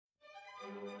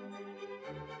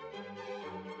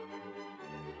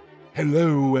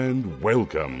Hello and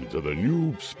welcome to the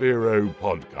Noob Spearo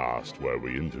podcast, where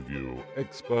we interview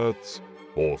experts,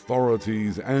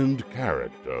 authorities and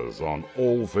characters on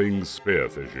all things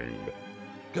spearfishing.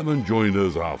 Come and join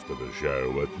us after the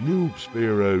show at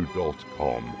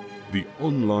noobspearo.com, the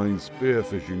online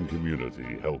spearfishing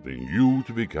community helping you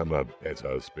to become a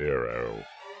better Spearo.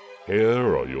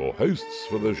 Here are your hosts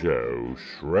for the show,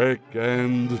 Shrek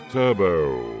and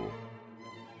Turbo.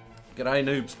 G'day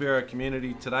Noob Spearo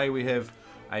community. Today we have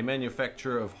a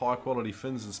manufacturer of high quality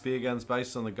fins and spear guns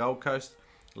based on the Gold Coast.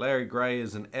 Larry Gray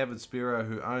is an avid Spearo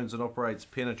who owns and operates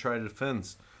Penetrator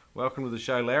Fins. Welcome to the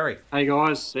show, Larry. Hey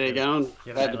guys, how you going?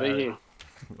 Glad to be here.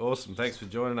 Awesome, thanks for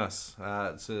joining us.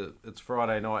 It's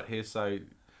Friday night here, so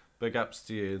big ups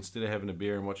to you instead of having a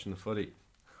beer and watching the footy.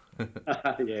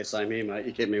 Yeah, same here, mate.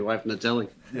 You kept me away from the telly.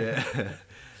 Yeah.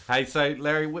 Hey, so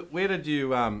Larry, where did you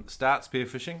start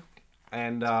spearfishing?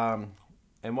 And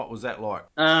what was that like?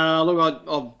 Look,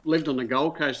 I've lived on the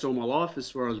Gold Coast all my life. This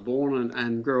is where I was born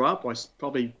and grew up.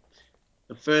 Probably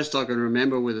the first I can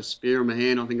remember with a spear in my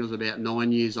hand, I think I was about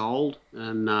 9 years old.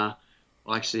 And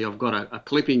actually, I've got a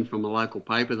clipping from a local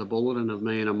paper, the bulletin, of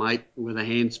me and a mate with a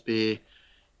hand spear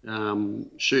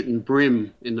shooting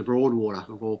bream in the Broadwater,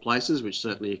 of all places, which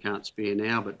certainly you can't spear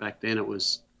now, but back then it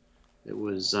was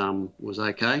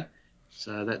okay.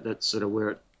 So that's sort of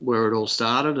where it all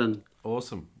started. And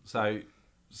awesome. So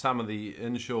some of the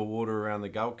inshore water around the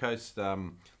Gold Coast,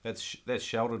 that's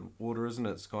sheltered water, isn't it?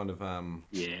 It's kind of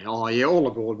yeah, all the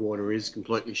Broadwater is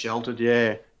completely sheltered.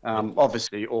 Yeah,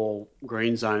 obviously all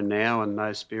green zone now and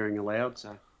no spearing allowed.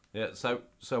 So yeah. So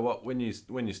what when you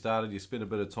started, you spent a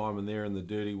bit of time in there in the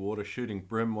dirty water shooting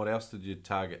bream. What else did you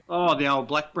target? Oh, the old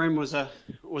black bream was a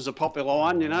popular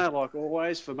one, like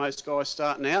always for most guys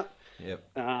starting out. Yep.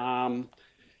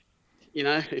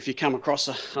 If you come across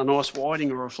a nice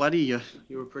whiting or a flatty, you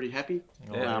were pretty happy.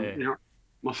 Yeah.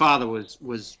 My father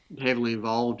was heavily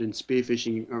involved in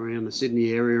spearfishing around the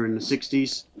Sydney area in the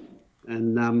 60s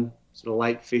and sort of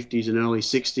late 50s and early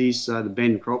 60s, so the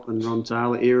Ben Crop and Ron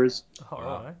Taylor eras. All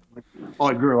right.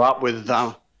 I grew up with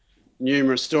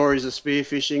numerous stories of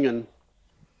spearfishing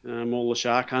and all the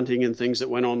shark hunting and things that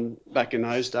went on back in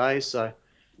those days. So,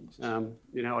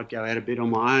 I'd go out a bit on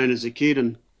my own as a kid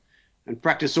and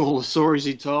practice all the stories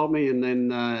he told me. And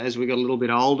then as we got a little bit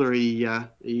older, he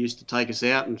used to take us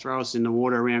out and throw us in the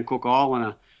water around Cook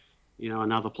Island,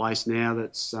 another place now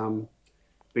that's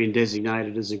been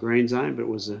designated as a green zone, but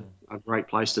was a great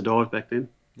place to dive back then.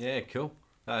 Yeah, cool.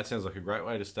 That sounds like a great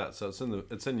way to start. So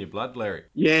it's in your blood, Larry.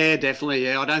 Yeah, definitely.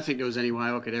 Yeah, I don't think there was any way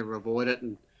I could ever avoid it,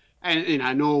 and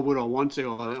nor would I want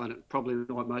to. I probably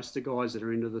like most of the guys that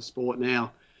are into the sport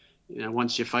now.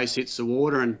 Once your face hits the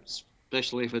water, and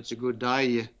especially if it's a good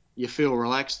day, you feel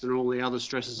relaxed, and all the other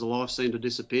stresses of life seem to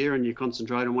disappear, and you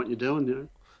concentrate on what you're doing.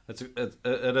 It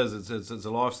is. It's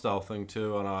a lifestyle thing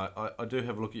too, and I do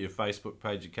have a look at your Facebook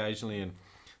page occasionally, and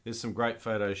there's some great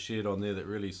photos shared on there that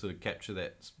really sort of capture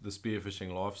the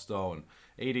spearfishing lifestyle and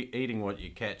eating what you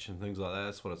catch and things like that.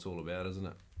 That's what it's all about, isn't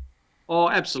it? Oh,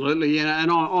 absolutely, yeah.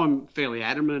 And I'm fairly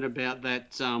adamant about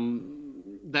that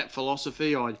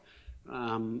philosophy.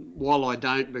 While I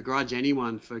don't begrudge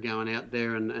anyone for going out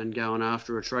there and going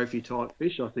after a trophy type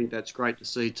fish, I think that's great to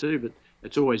see too. But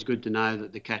it's always good to know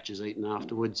that the catch is eaten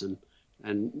afterwards.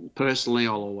 And personally,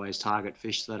 I'll always target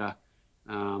fish that are,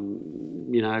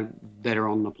 better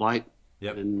on the plate.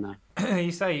 Yep. And,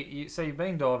 you say you've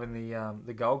been diving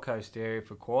the Gold Coast area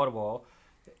for quite a while.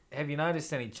 Have you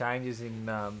noticed any changes in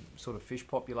sort of fish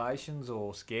populations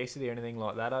or scarcity or anything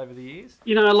like that over the years?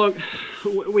 Look,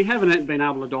 we haven't been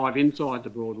able to dive inside the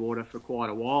Broadwater for quite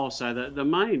a while. So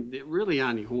it really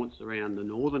only haunts around the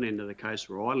northern end of the coast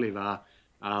where I live are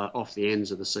off the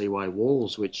ends of the seaway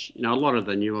walls, which, a lot of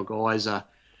the newer guys are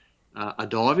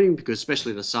diving because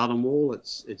especially the southern wall,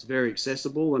 it's very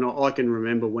accessible. And I can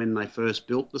remember when they first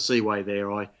built the seaway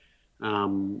there,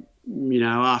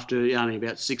 after only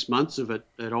about 6 months of it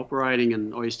operating,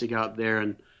 and I used to go up there,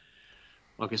 and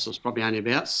I guess I was probably only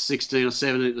about 16 or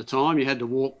 17 at the time. You had to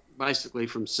walk basically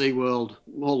from SeaWorld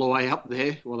all the way up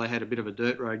there. Well, they had a bit of a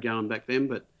dirt road going back then,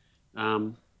 but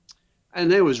and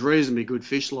there was reasonably good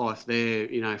fish life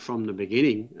there, from the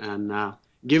beginning. And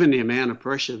given the amount of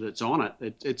pressure that's on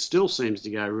it still seems to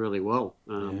go really well,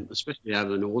 especially over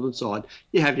the northern side.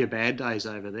 You have your bad days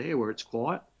over there where it's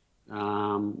quiet.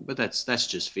 But that's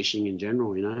just fishing in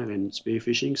general, and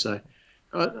spearfishing. So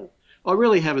I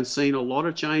really haven't seen a lot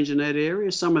of change in that area.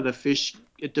 Some of the fish,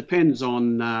 it depends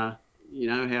on, how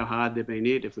hard they've been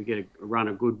hit. If we get a run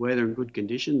of good weather and good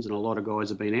conditions, and a lot of guys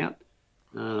have been out,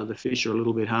 the fish are a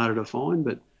little bit harder to find.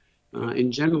 But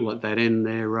in general at that end,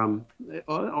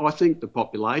 I think the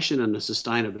population and the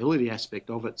sustainability aspect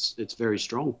of it's very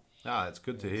strong. Ah, it's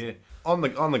good to hear. On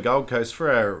the Gold Coast, for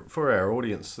our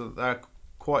audience, they're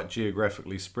quite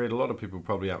geographically spread. A lot of people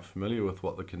probably aren't familiar with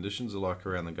what the conditions are like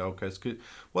around the Gold Coast.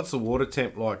 What's the water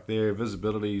temp like there?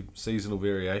 Visibility, seasonal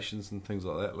variations, and things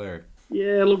like that, Larry?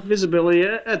 Yeah, look, visibility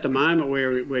at the moment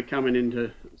we're coming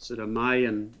into sort of May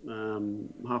and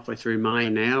halfway through May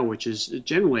now, which is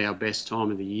generally our best time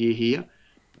of the year here.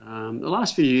 The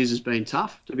last few years has been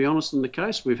tough, to be honest, on the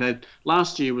coast.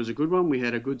 Last year was a good one. We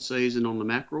had a good season on the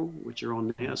mackerel, which are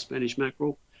on now, Spanish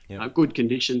mackerel. Yep. Good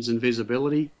conditions and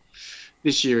visibility.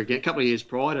 This year, again, a couple of years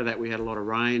prior to that, we had a lot of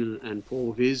rain and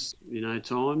poor vis,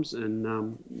 times.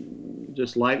 And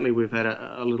just lately, we've had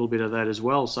a little bit of that as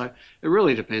well. So it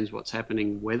really depends what's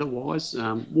happening weather-wise.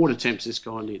 Water temps this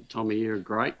time of year are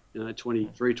great,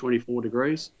 23, 24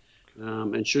 degrees,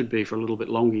 and should be for a little bit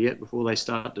longer yet before they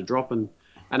start to drop. And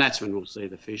that's when we'll see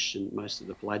the fish and most of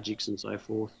the pelagics and so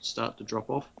forth start to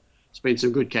drop off. There's been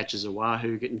some good catches of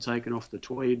wahoo getting taken off the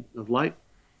Tweed of late.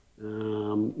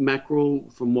 Mackerel,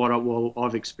 from what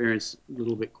I've experienced, a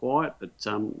little bit quiet, but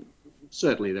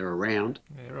certainly they're around.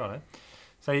 Yeah, right.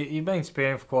 So you've been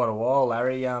spearing for quite a while,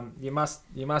 Larry. You must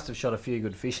have shot a few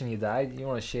good fish in your day. Do you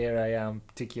want to share a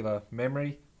particular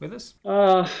memory with us?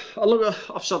 Look,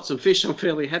 I've shot some fish I'm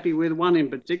fairly happy with. One in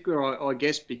particular, I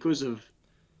guess, because of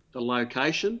the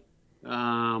location.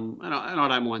 And I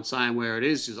don't mind saying where it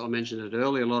is, because I mentioned it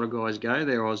earlier. A lot of guys go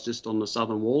there. I was just on the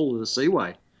southern wall of the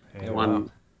Seaway. Yeah,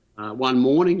 one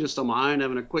morning, just on my own,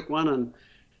 having a quick one, and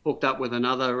hooked up with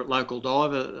another local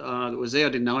diver that was there. I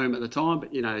didn't know him at the time,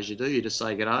 but as you do, you just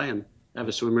say g'day and have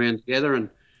a swim around together.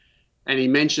 And he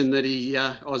mentioned that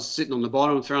I was sitting on the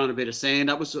bottom throwing a bit of sand.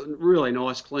 That was a really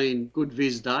nice, clean, good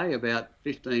viz day, about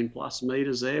 15 plus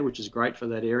metres there, which is great for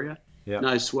that area. Yep.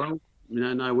 No swell,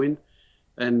 no wind.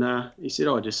 And he said,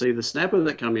 "I just see the snapper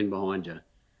that come in behind you."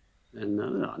 And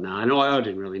no, I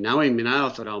didn't really know him. I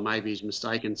thought, maybe he's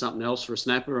mistaken something else for a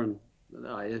snapper, and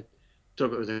I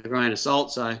took it with a grain of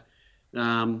salt. So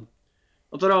I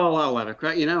thought, I'll have a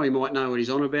crack. He might know what he's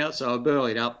on about. So I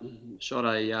burleyed up, shot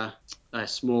a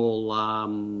small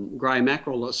grey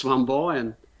mackerel that swam by,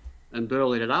 and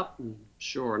burleyed it up. And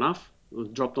sure enough,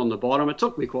 it dropped on the bottom. It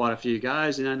took me quite a few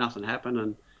goes. Nothing happened,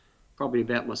 and probably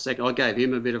about my second, I gave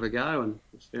him a bit of a go, and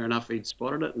it's fair enough he'd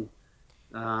spotted it.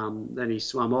 And then he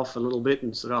swam off a little bit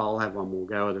and said, I'll have one more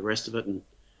go with the rest of it, and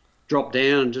dropped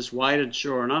down and just waited.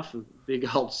 Sure enough, a big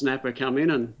old snapper come in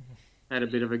and had a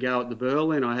bit of a go at the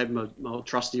burl. And I had my old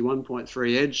trusty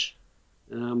 1.3 edge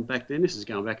back then. This is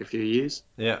going back a few years.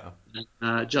 Yeah.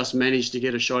 Just managed to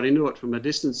get a shot into it from a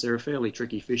distance. They're a fairly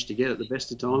tricky fish to get at the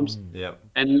best of times. Yeah.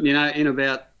 And in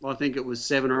about, I think it was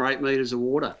 7 or 8 metres of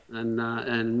water, and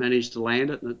managed to land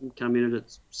it, and it come in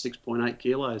at 6.8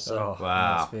 kilos. So. Oh,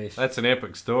 wow, nice. That's an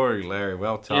epic story, Larry.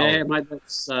 Well told. Yeah, mate,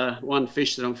 that's one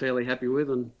fish that I'm fairly happy with,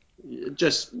 and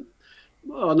just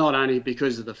not only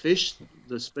because of the fish,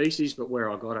 the species, but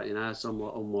where I got it. It's on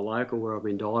my local, where I've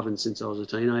been diving since I was a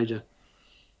teenager.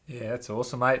 Yeah, that's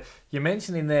awesome, mate. You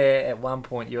mentioned in there at one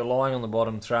point you were lying on the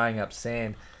bottom throwing up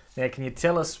sand. Now, can you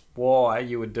tell us why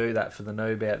you would do that for the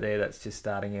noob out there that's just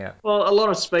starting out? Well, a lot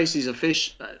of species of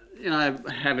fish,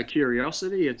 have a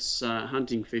curiosity. It's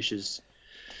hunting fishes.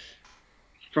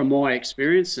 From my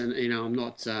experience, and I'm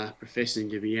not professing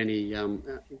to be any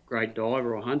great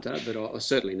diver or hunter, but I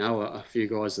certainly know a few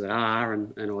guys that are,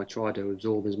 and I try to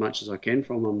absorb as much as I can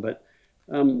from them. But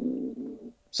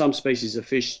some species of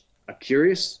fish are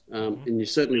curious, and you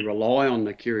certainly rely on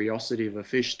the curiosity of a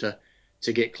fish to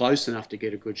get close enough to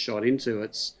get a good shot into.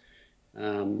 It's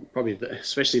probably,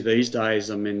 especially these days,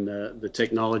 the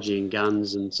technology in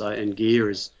guns and gear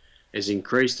has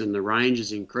increased, and the range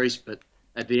has increased, but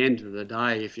at the end of the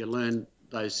day, if you learn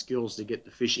those skills to get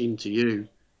the fish into you,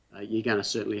 you're going to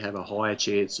certainly have a higher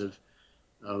chance of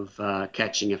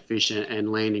catching a fish and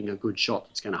landing a good shot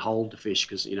that's going to hold the fish.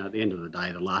 Because at the end of the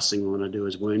day, the last thing we want to do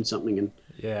is wound something and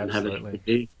have it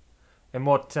be. And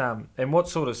what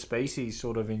sort of species,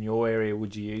 sort of in your area,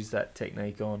 would you use that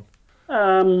technique on?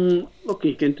 Look,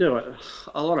 you can do it.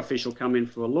 A lot of fish will come in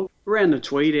for a look. Around the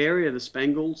Tweed area, the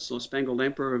spangles or spangled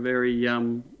emperor are very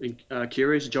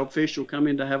curious. Jobfish will come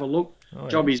in to have a look. Oh, yeah.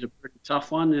 Jobbies are a pretty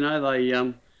tough one.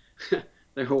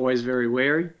 They're always very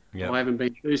wary. Yep. I haven't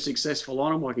been too successful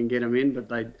on them. I can get them in, but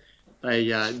they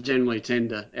generally tend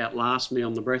to outlast me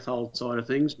on the breath hold side of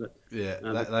things. But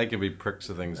they can be pricks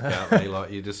of things, can't they?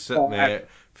 Like, you're just sitting there.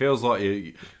 Feels like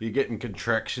you're getting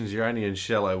contractions. You're only in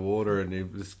shallow water, and you're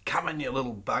just coming, you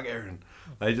little bugger, and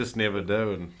they just never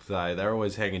do. And so they're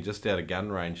always hanging just out of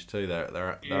gun range too.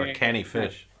 They're a canny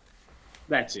fish.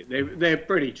 That's it. They're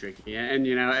pretty tricky, and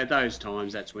you know, at those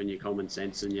times, that's when your common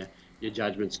sense and your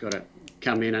judgment's got to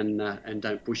come in and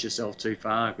don't push yourself too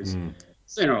far, because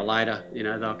sooner or later, you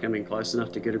know, they'll come in close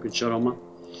enough to get a good shot on one.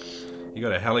 You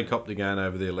got a helicopter going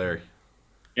over there, Larry.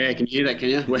 Yeah, can you hear that, can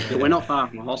you? We're not far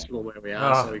from the hospital where we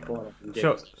are, so we quite often get...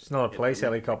 Sure, it's not a police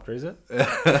helicopter, is it? Maybe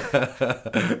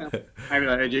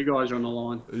they heard you guys are on the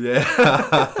line.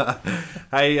 Yeah.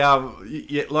 Hey,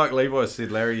 like Levi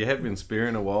said, Larry, you have been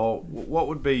spearing a while. What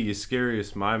would be your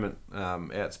scariest moment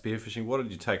out spearfishing? What did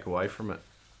you take away from it?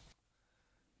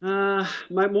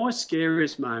 My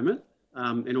scariest moment,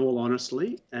 in all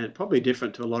honesty, and probably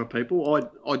different to a lot of people,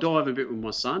 I dive a bit with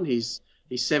my son. He's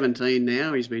 17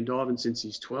 now. He's been diving since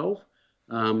he's 12.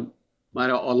 Mate,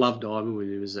 I love diving with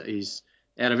him. He's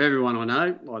out of everyone I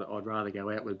know, I'd rather go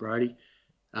out with Brody.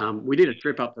 We did a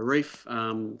trip up the reef.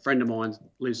 A friend of mine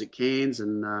lives at Cairns,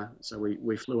 and so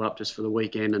we flew up just for the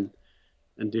weekend and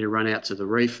did a run out to the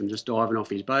reef and just diving off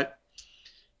his boat.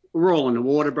 We were all in the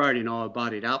water. Brody and I were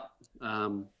buddied up.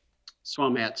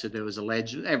 Swam out to, there was a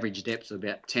ledge, average depth of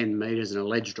about 10 metres, and a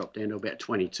ledge dropped down to about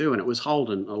 22, and it was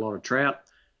holding a lot of trout.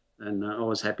 And I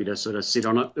was happy to sort of sit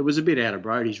on it. It was a bit out of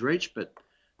Brody's reach, but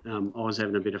I was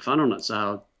having a bit of fun on it.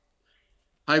 So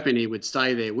hoping he would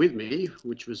stay there with me,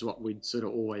 which was what we'd sort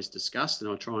of always discussed, and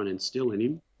I try and instill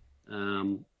in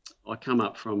him. I come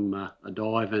up from a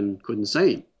dive and couldn't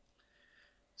see him.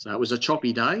 So it was a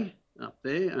choppy day up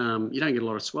there. You don't get a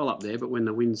lot of swell up there, but when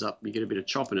the wind's up, you get a bit of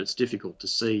chop, and it's difficult to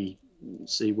see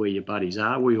where your buddies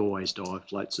are. We always dive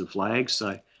floats and flags,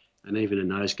 so... And even in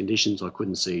those conditions, I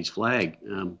couldn't see his flag.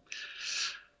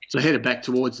 So I headed back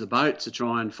towards the boat to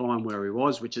try and find where he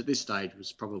was, which at this stage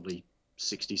was probably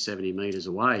 60, 70 metres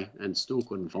away, and still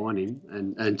couldn't find him.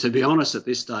 And to be honest, at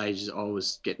this stage, I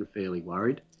was getting fairly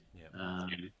worried. Yep.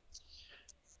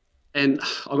 And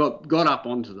I got up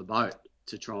onto the boat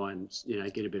to try and, you know,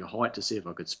 get a bit of height to see if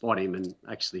I could spot him, and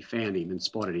actually found him and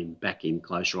spotted him back in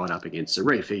close, right up against the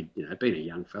reef. He'd, you know, been a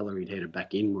young fella, he'd headed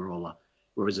back in where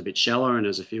it was a bit shallower and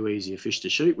there's a few easier fish to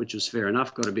shoot, which was fair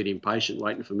enough. Got a bit impatient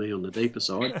waiting for me on the deeper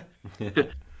side.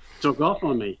 Took off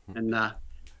on me. And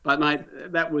but, mate,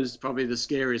 that was probably the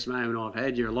scariest moment I've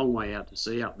had. You're a long way out to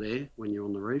sea up there when you're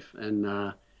on the reef.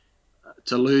 And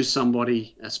to lose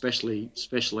somebody, especially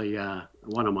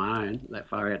one of my own, that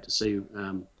far out to sea,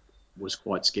 was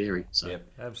quite scary. So. Yep,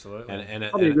 absolutely.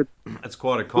 And it's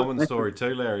quite a common story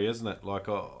too, Larry, isn't it? Like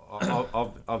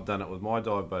I've done it with my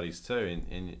dive buddies too,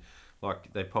 and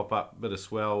like they pop up a bit of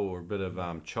swell or a bit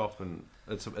of chop, and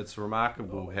it's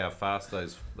remarkable how fast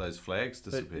those flags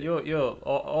disappear. But your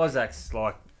Isaac's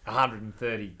like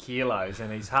 130 kilos,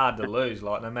 and he's hard to lose.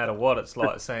 Like no matter what, it's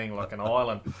like seeing like an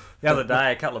island. The other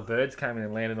day, a couple of birds came in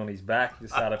and landed on his back,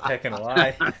 just started pecking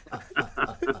away. A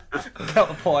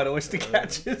couple of pied oyster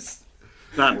catches.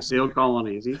 Starting a seal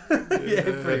colony, is he? Yeah,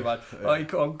 pretty much.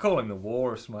 I'm calling the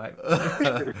walrus, mate.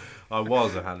 I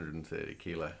was 130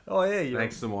 kilo. Oh yeah, you.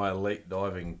 Thanks to my elite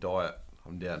diving diet,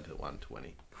 I'm down to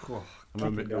 120. Oh,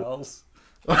 kicking goals.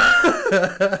 But,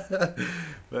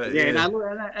 yeah,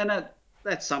 no,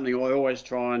 that's something I always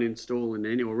try and install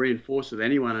in or reinforce with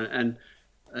anyone, and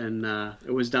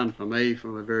it was done for me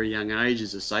from a very young age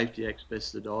as a safety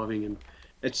aspect to diving. And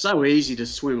it's so easy to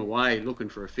swim away looking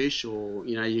for a fish, or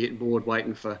you know, you get bored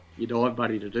waiting for your dive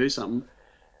buddy to do something,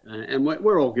 and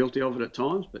we're all guilty of it at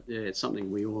times. But yeah, it's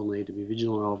something we all need to be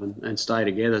vigilant of and stay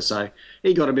together. So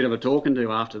he got a bit of a talking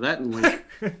to after that, and we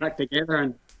back together,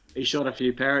 and he shot a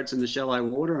few parrots in the shallow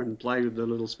water and played with the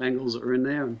little spangles that were in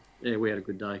there, and yeah, we had a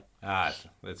good day. Ah,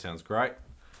 that sounds great.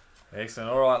 Excellent.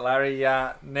 All right, Larry.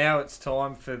 Now it's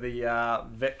time for the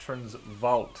Veterans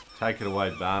Vault. Take it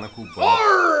away, Barnacle.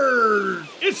 Arr!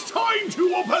 It's time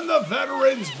to open the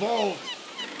Veterans Vault.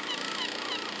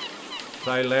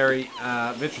 So, Larry,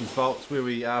 Veterans Vault's where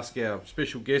we ask our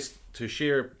special guest to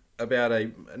share about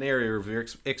an area of their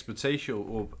expertise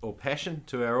or passion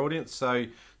to our audience. So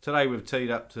today we've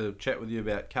teed up to chat with you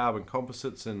about carbon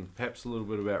composites and perhaps a little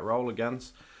bit about roller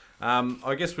guns.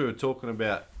 I guess we were talking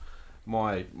about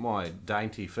my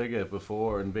dainty figure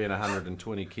before and being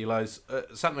 120 kilos.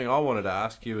 Something I wanted to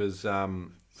ask you is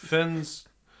fins.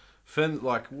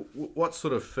 Like what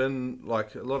sort of fin?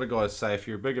 Like a lot of guys say, if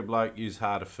you're a bigger bloke, use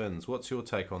harder fins. What's your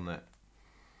take on that?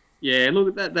 Yeah,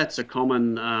 look, that's a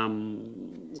common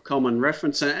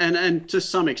reference, and to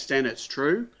some extent it's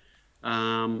true.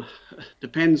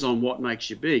 Depends on what makes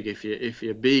you big. If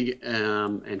you're big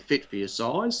and fit for your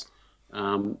size,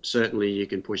 certainly you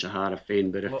can push a harder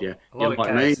fin. But if you're like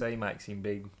KFC me, makes him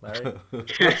big, Larry.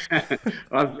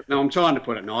 I'm trying to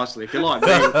put it nicely. If you're like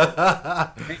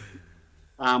me,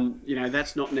 you know,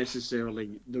 that's not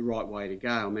necessarily the right way to go.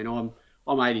 I mean, I'm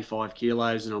 85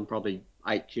 kilos and I'm probably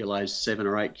 8 kilos, 7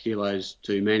 or 8 kilos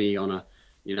too many on a,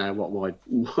 you know, what my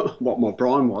what my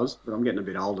prime was. But I'm getting a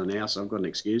bit older now, so I've got an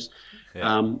excuse.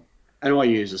 Yeah. And I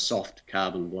use a soft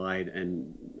carbon blade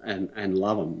and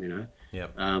love them, you know.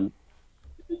 Yep.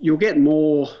 You'll get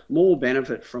more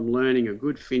benefit from learning a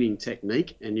good finning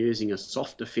technique and using a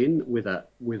softer fin with a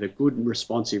good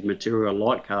responsive material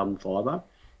like carbon fibre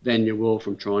than you will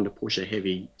from trying to push a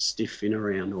heavy stiff fin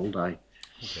around all day.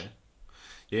 Okay.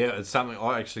 Yeah, it's something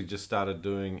I actually just started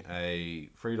doing a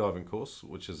freediving course,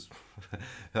 which is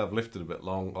I've left it a bit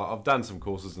long. I've done some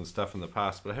courses and stuff in the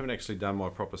past, but I haven't actually done my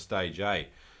proper stage A.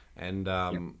 And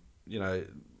you know,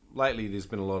 lately there's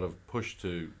been a lot of push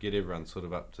to get everyone sort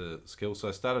of up to skill. So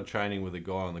I started training with a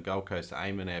guy on the Gold Coast,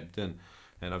 Eamon Abdin,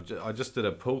 and I just did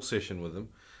a pull session with him,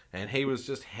 and he was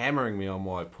just hammering me on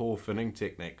my poor finning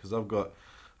technique because I've got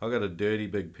a dirty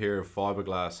big pair of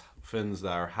fiberglass fins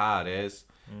that are hard as,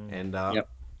 and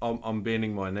I'm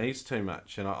bending my knees too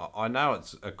much, and I know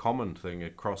it's a common thing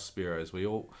across Spearos.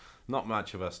 Not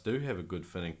much of us do have a good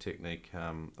finning technique,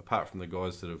 apart from the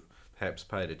guys that have perhaps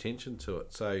paid attention to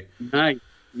it. So no,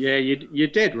 yeah, you're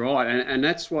dead right, and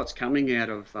that's what's coming out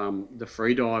of the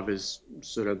freedivers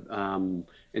sort of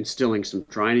instilling some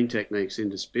training techniques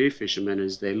into spear fishermen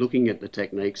as they're looking at the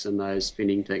techniques and those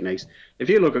finning techniques. If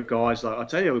you look at guys, like I'll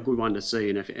tell you a good one to see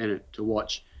and to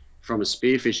watch from a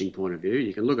spearfishing point of view,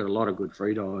 you can look at a lot of good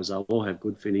freedivers. They'll all have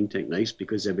good finning techniques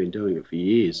because they've been doing it for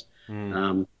years.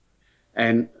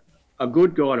 And a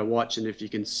good guy to watch, and if you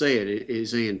can see it,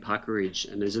 is Ian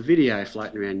Puckeridge. And there's a video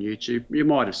floating around YouTube. You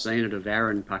might have seen it of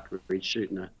Aaron Puckeridge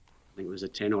shooting I think it was a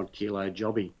 10-odd kilo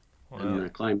jobby,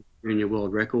 and claimed junior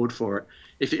world record for it.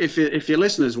 If your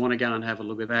listeners want to go and have a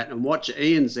look at that and watch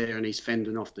Ian's there and he's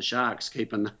fending off the sharks,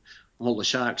 keeping all the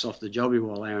sharks off the jobby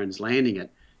while Aaron's landing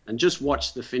it, and just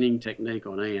watch the finning technique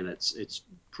on Ian. It's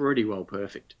pretty well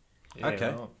perfect. Yeah, okay,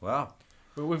 right. wow.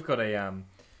 Well, we've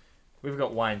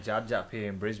got Wayne Judge up here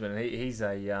in Brisbane, and he's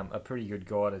a pretty good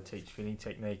guy to teach finning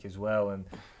technique as well. And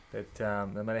that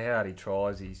no matter how hard he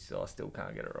tries, I still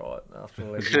can't get it right. After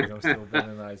 11 years, I'm still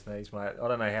bending those knees, mate. I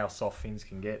don't know how soft fins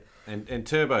can get. And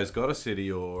Turbo's got a set of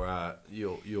your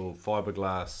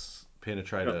fiberglass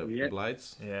penetrator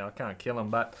blades. Yeah, I can't kill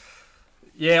him, but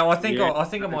yeah, I think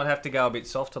I might have to go a bit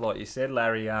softer, like you said,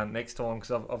 Larry, next time,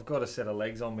 because I've got a set of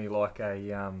legs on me like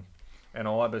an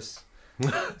ibis.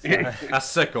 A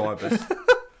sick ibis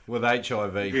with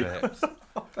HIV, perhaps.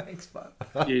 Oh, thanks, bud.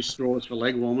 Use straws for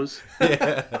leg warmers.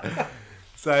 Yeah.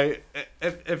 So,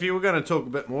 if you were going to talk a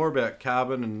bit more about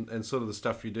carbon and sort of the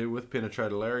stuff you do with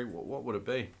Penetrator, Larry, what would it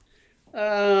be?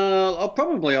 I'll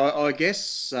probably, I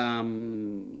guess,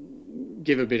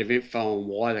 give a bit of info on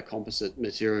why the composite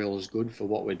material is good for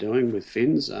what we're doing with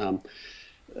fins.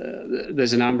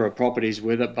 There's a number of properties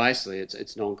with it. Basically,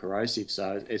 it's non-corrosive,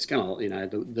 so it's going to, you know,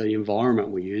 the environment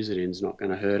we use it in is not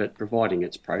going to hurt it, providing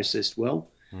it's processed well.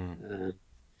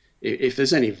 If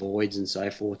there's any voids and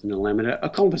so forth in the laminate, a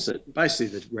composite,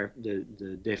 basically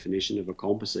the definition of a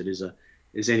composite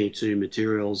is any two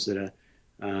materials that are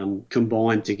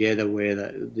combined together where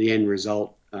the end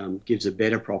result gives a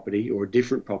better property or a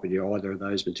different property to either of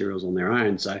those materials on their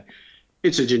own. So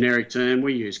it's a generic term.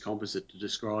 We use composite to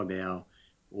describe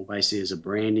or basically as a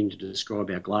branding to describe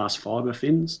our glass fibre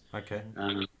fins. Okay.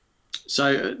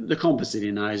 So the composite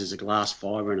in those is a glass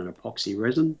fibre and an epoxy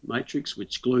resin matrix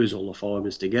which glues all the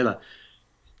fibres together.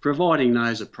 Providing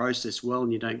those are processed well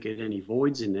and you don't get any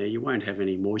voids in there, you won't have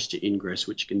any moisture ingress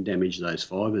which can damage those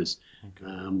fibres.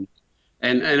 Okay.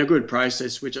 And a good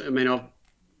process, which, I mean,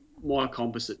 my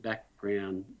composite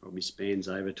background probably spans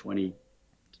over 20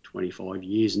 to 25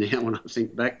 years now when I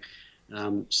think back,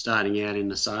 starting out in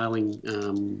the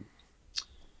sailing,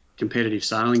 competitive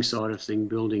sailing side of thing,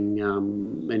 building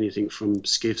anything from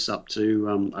skiffs up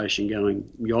to ocean-going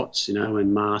yachts, you know,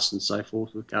 and masts and so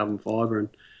forth with carbon fibre,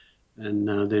 and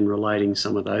then relating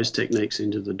some of those techniques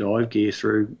into the dive gear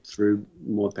through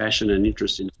my passion and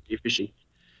interest in spearfishing.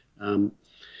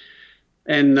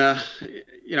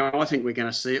 You know, I think we're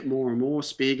going to see it more and more.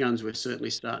 Spear guns, we're certainly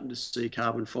starting to see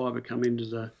carbon fibre come into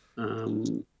the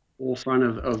forefront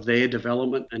of their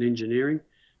development and engineering.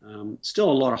 Still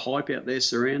a lot of hype out there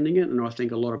surrounding it, and I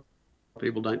think a lot of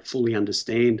people don't fully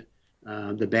understand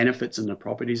the benefits and the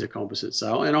properties of composite.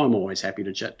 So, and I'm always happy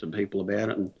to chat to people about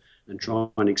it and try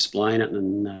and explain it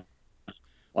and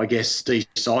I guess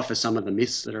decipher some of the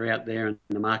myths that are out there and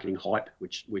the marketing hype,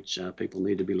 which people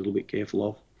need to be a little bit careful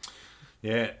of.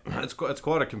 Yeah, it's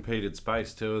quite a competed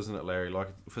space too, isn't it, Larry? Like,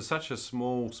 for such a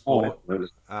small sport,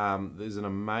 there's an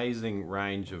amazing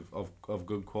range of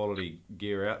good quality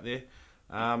gear out there.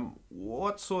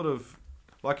 What sort of,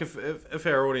 like, if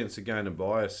our audience are going to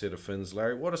buy a set of fins,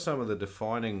 Larry, what are some of the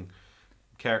defining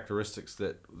characteristics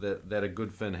that a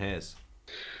good fin has?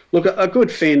 Look, a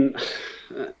good fin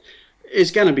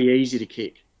is going to be easy to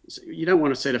kick. So you don't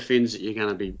want a set of fins that you're going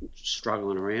to be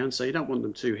struggling around, so you don't want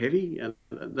them too heavy.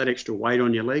 That extra weight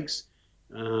on your legs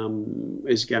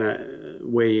is going to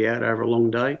wear you out over a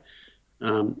long day.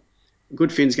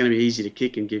 Good fin's going to be easy to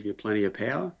kick and give you plenty of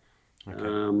power.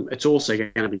 Okay. It's also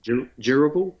going to be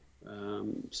durable.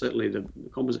 Certainly the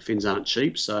composite fins aren't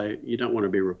cheap, so you don't want to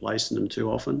be replacing them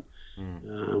too often.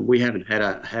 We haven't had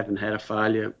a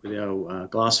failure with our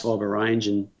glass fibre range,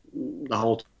 and the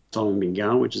whole time we've been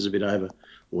going, which is a bit over,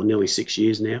 or nearly 6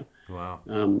 years now. Wow.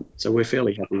 So we're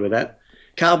fairly happy with that.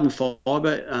 Carbon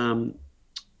fibre,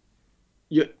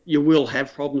 you will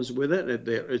have problems with it.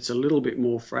 It's a little bit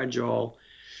more fragile,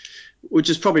 which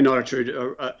is probably not a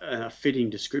true fitting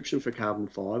description for carbon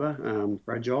fibre,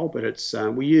 fragile, but it's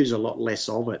we use a lot less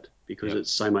of it because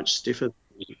it's so much stiffer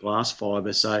than glass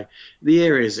fibre. So the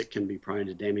areas that can be prone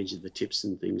to damage are the tips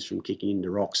and things from kicking into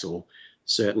rocks, or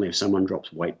certainly if someone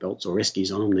drops weight belts or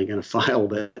eskies on them, they're going to fail.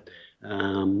 But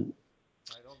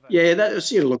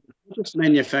that's look, just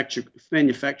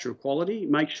manufacturer quality.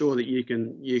 Make sure that you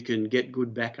can get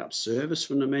good backup service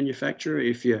from the manufacturer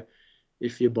if you're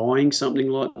buying something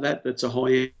like that that's a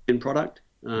high-end product,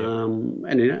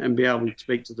 and be able to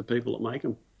speak to the people that make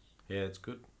them. Yeah, it's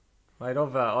good. Mate,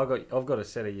 I've got a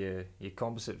set of your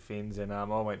composite fins, and I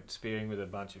went spearing with a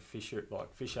bunch of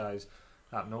fishers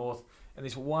up north. And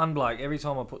this one bloke, every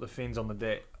time I put the fins on the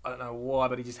deck, I don't know why,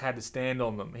 but he just had to stand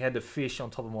on them. He had to fish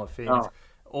on top of my fins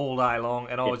all day long,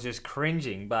 and I was just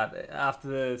cringing. But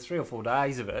after 3 or 4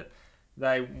 days of it,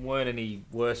 they weren't any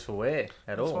worse for wear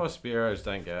at all. That's why Spearos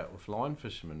don't go out with line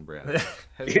fishermen, Brown.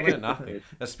 Has learnt nothing,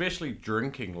 especially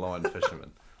drinking line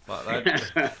fishermen. Like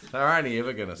they're only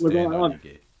ever going to stand on your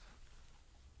gear.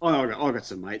 I got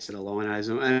some mates that are linos,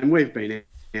 and we've been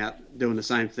out doing the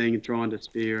same thing and trying to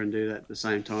spear and do that at the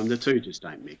same time. The two just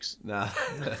don't mix. No,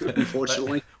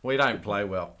 unfortunately, we don't play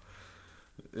well.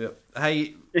 Yep.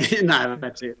 Hey, no,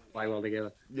 that's it. Play well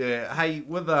together. Yeah. Hey,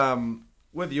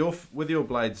 with your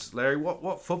blades, Larry,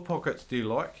 what foot pockets do you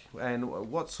like, and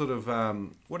what sort of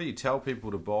what do you tell people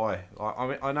to buy? I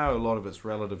mean, I know a lot of it's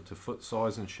relative to foot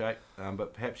size and shape,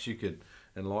 but perhaps you could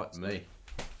enlighten me.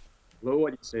 Well,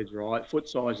 what you said is right. Foot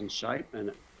size and shape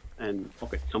and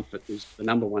pocket comfort is the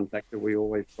number one factor we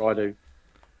always try to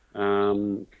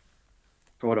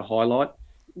highlight.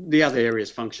 The other area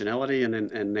is functionality,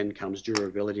 and then comes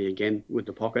durability again with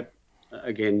the pocket.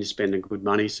 Again, you're spending good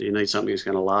money, so you need something that's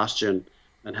going to last you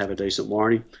and have a decent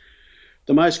warranty.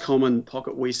 The most common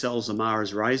pocket we sell is the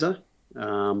Mara's Razor.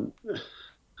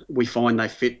 We find they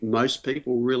fit most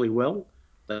people really well.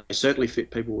 They certainly fit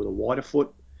people with a wider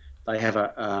foot. They have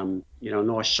a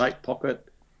nice shaped pocket.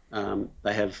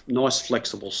 They have nice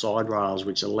flexible side rails,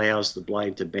 which allows the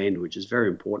blade to bend, which is very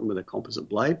important with a composite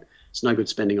blade. It's no good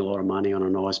spending a lot of money on a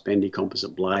nice bendy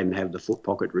composite blade and have the foot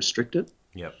pocket restricted.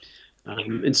 Yep.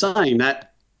 In saying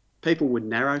that, people with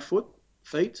narrow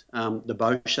feet, the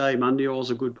Bochet Mundial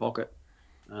is a good pocket.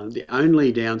 The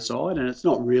only downside, and it's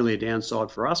not really a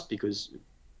downside for us because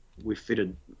we've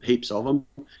fitted heaps of them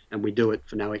and we do it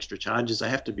for no extra charges, they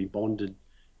have to be bonded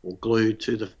or glued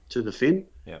to the fin.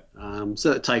 Yep.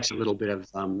 So it takes a little bit of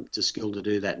skill to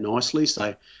do that nicely.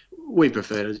 So we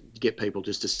prefer to get people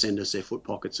just to send us their foot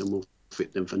pockets and we'll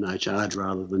fit them for no charge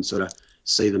rather than sort of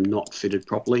see them not fitted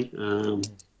properly.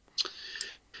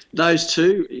 Those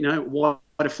two,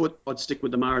 wider foot, I'd stick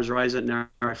with the Mara's Razor.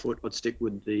 Narrow foot, I'd stick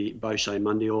with the Bochet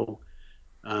Mundial.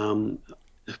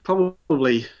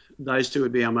 Probably those two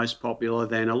would be our most popular.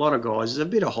 Then a lot of guys, there's a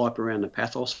bit of hype around the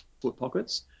Pathos foot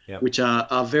pockets, which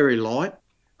are very light.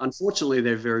 Unfortunately,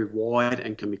 they're very wide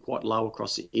and can be quite low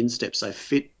across the instep, so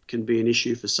fit can be an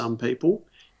issue for some people.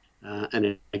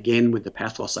 And again, with the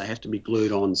Pathos, they have to be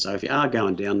glued on. So if you are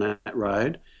going down that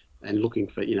road and looking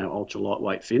for, ultra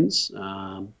lightweight fins,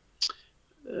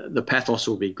 the Pathos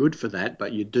will be good for that,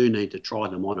 but you do need to try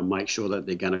them on and make sure that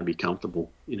they're going to be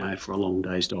comfortable, for a long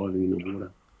day's diving in the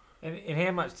water. And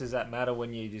how much does that matter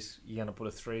when you're going to put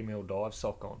a 3mm dive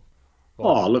sock on?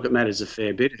 Look, it matters a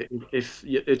fair bit. If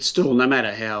it's still, no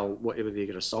matter whatever you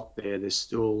get a sock there, there's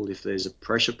still, if there's a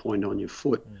pressure point on your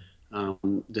foot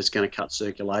that's going to cut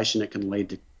circulation, it can lead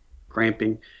to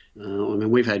cramping.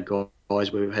 We've had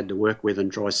guys where we've had to work with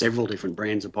and try several different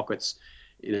brands of pockets,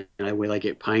 where they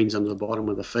get pains under the bottom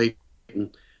of the feet.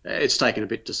 And it's taken a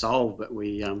bit to solve, but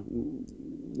we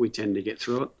tend to get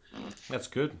through it. That's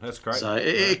good. That's great. So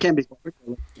it can be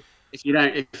complicated. If you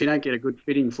don't get a good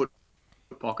fitting foot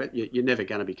pocket, you're never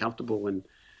going to be comfortable and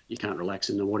you can't relax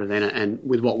in the water then. And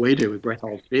with what we do with breath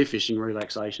hold spearfishing,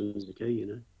 relaxation is the key,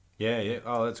 Yeah.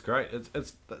 Oh, that's great.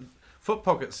 It's Foot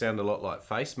pockets sound a lot like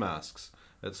face masks.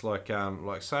 It's like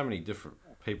so many different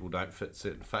people don't fit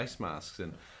certain face masks.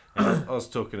 And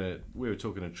we were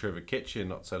talking to Trevor Ketcher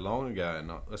not so long ago,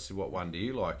 and I said, what one do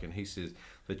you like? And he says,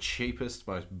 the cheapest,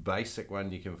 most basic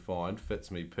one you can find fits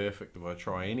me perfect. If I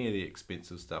try any of the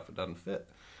expensive stuff, it doesn't fit.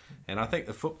 And I think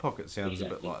the foot pocket sounds a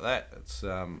bit like that. It's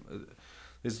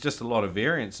there's just a lot of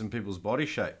variance in people's body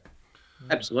shape.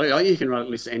 Absolutely. You can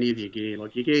list any of your gear.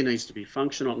 Like, your gear needs to be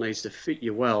functional. It needs to fit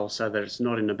you well so that it's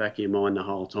not in the back of your mind the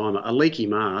whole time. A leaky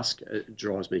mask, it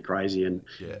drives me crazy. And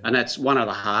that's one of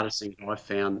the hardest things I've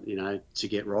found, to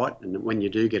get right. And when you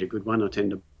do get a good one, I tend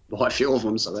to buy a few of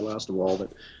them so they last a while.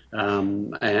 But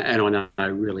and I know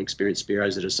really experienced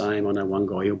Spearos are the same. I know one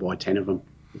guy, he'll buy 10 of them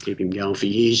and keep him going for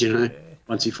years,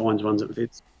 once he finds ones that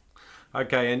fits.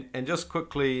 Okay, and just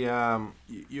quickly,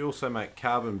 you also make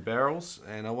carbon barrels,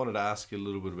 and I wanted to ask you a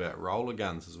little bit about roller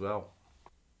guns as well.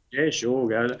 Yeah, sure.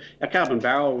 Go. Our carbon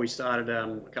barrel we started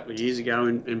a couple of years ago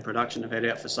in production. I've had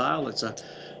out for sale. It's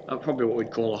probably what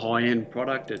we'd call a high-end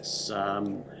product. It's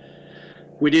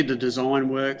we did the design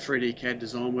work, 3D CAD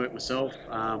design work myself,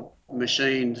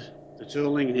 machined the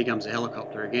tooling, and here comes a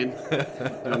helicopter again.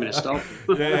 You want me to stop?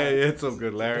 Yeah, it's all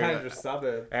good, Larry. Dangerous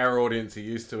suburb. Our audience are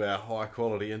used to our high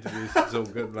quality interviews. It's all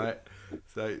good, mate.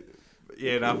 So,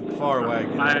 yeah, no, fire away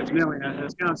again. Mate,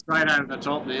 it's going straight over the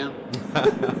top now.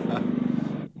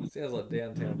 Sounds like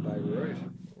downtown Beirut.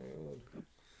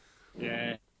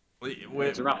 Yeah.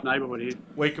 It's a rough neighbourhood here.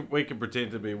 We can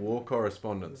pretend to be war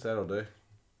correspondents. That'll do.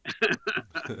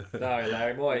 No,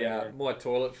 Larry, my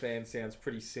toilet fan sounds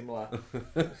pretty similar.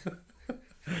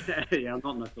 Yeah, I'm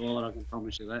not in the toilet, I can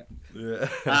promise you that.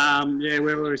 Yeah.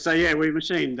 We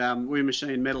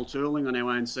machined metal tooling on our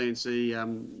own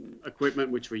CNC equipment,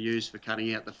 which we use for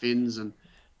cutting out the fins, and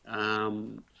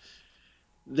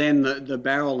then the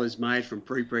barrel is made from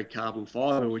pre-preg carbon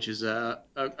fibre, which is a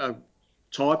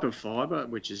type of fibre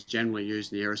which is generally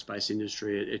used in the aerospace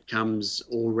industry. It comes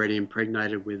already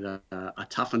impregnated with a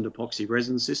toughened epoxy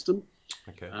resin system.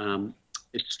 Okay.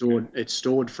 It's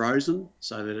stored frozen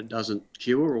so that it doesn't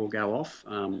cure or go off.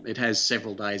 It has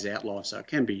several days out life, so it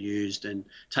can be used and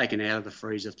taken out of the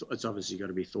freezer. It's obviously got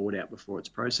to be thawed out before it's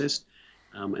processed,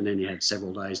 and then you have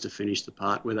several days to finish the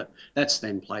part with it. That's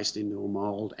then placed into a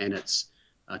mould, and it's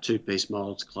a two-piece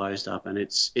mould. It's closed up, and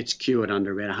it's cured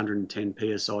under about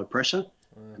 110 psi pressure,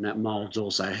 and that mould's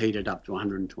also heated up to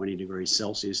 120 degrees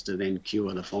Celsius to then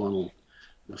cure the final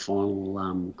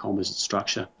composite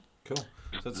structure. Cool.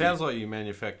 So it sounds like you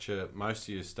manufacture most of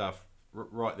your stuff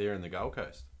right there in the Gold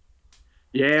Coast.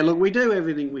 Yeah, look, we do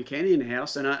everything we can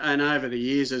in-house, and over the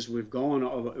years as we've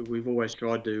gone, we've always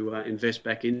tried to invest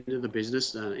back into the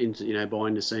business, into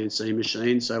buying the CNC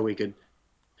machine, so we didn't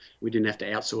have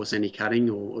to outsource any cutting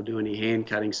or do any hand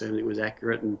cutting, so that it was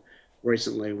accurate. And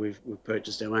recently we've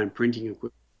purchased our own printing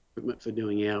equipment for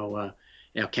doing our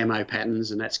camo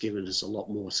patterns, and that's given us a lot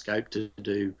more scope to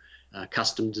do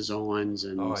custom designs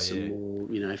and some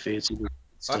more fancy.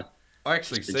 I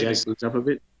actually seen it up a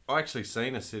bit. I actually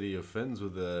seen a city of fins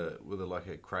with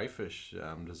a crayfish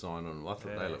design on them. I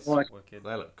thought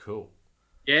they look cool.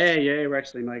 Yeah, we're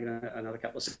actually making another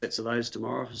couple of sets of those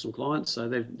tomorrow for some clients, so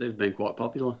they've been quite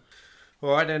popular.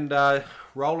 All right, and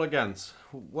roller guns.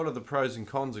 What are the pros and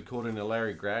cons according to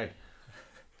Larry Gray?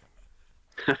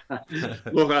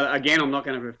 Look, again, I'm not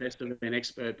going to profess to be an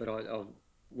expert, but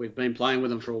we've been playing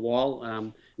with them for a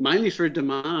while, mainly through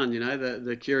demand.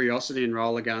 The curiosity in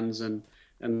roller guns and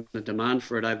the demand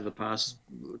for it over the past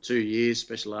 2 years,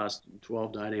 especially the last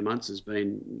 12 to 18 months, has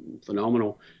been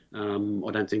phenomenal. I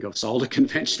don't think I've sold a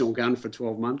conventional gun for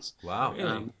 12 months. Wow.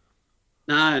 Really?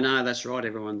 No, that's right.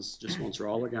 Everyone's just wants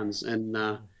roller guns, and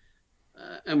the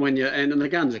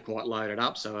guns are quite loaded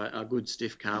up, so a good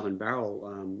stiff carbon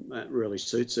barrel that really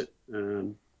suits it.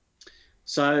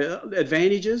 So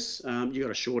advantages, you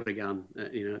got a shorter gun.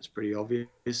 It's pretty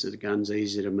obvious. The gun's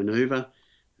easier to manoeuvre,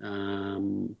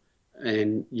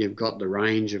 and you've got the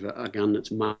range of a gun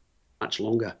that's much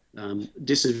longer.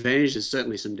 Disadvantages,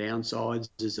 certainly some downsides,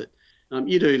 is that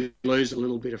you do lose a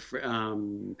little bit of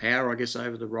power, I guess,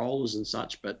 over the rollers and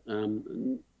such, but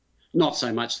not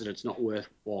so much that it's not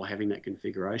worthwhile having that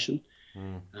configuration.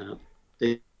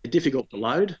 They're difficult to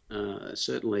load,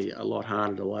 certainly a lot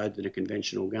harder to load than a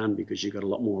conventional gun because you've got a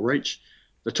lot more reach.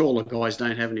 The taller guys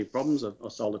don't have any problems. I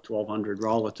sold a 1200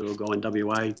 roller to a guy in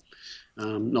WA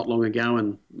not long ago,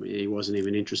 and he wasn't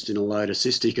even interested in a load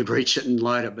assist. He could reach it and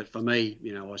load it, but for me,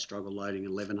 I struggle loading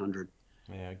 1100.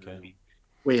 Yeah, okay.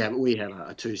 We have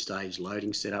a two-stage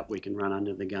loading setup we can run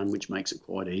under the gun, which makes it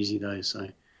quite easy though. So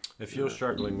if you're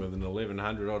struggling with an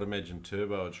 1100, I'd imagine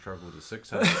turbo would struggle to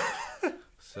 600.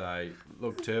 So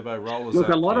look, turbo rollers. Look,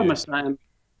 a lot of them are saying.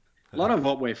 A lot of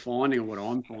what we're finding, or what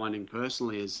I'm finding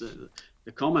personally, is that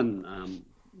the common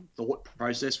thought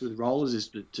process with rollers is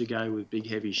to go with big,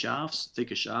 heavy shafts,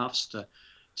 thicker shafts,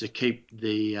 to keep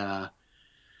the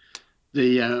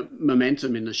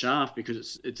momentum in the shaft,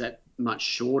 because it's that much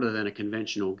shorter than a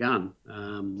conventional gun.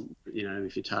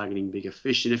 If you're targeting bigger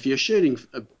fish, and if you're shooting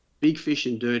a big fish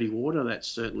in dirty water, that's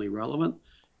certainly relevant.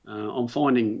 I'm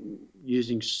finding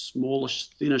using smaller,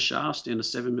 thinner shafts down to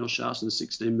 7mm shafts and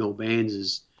 16mm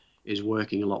bands is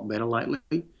working a lot better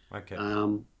lately. Okay.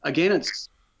 Again, it's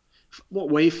what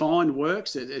we find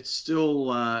works. It's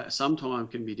still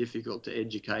sometimes can be difficult to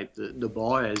educate the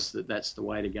buyers that that's the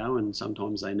way to go, and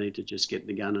sometimes they need to just get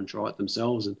the gun and try it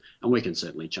themselves, and we can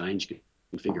certainly change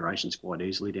configurations quite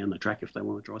easily down the track if they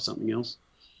want to try something else.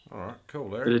 All right, cool,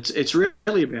 Larry. But it's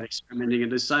really about experimenting,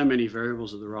 and there's so many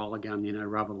variables of the roller gun,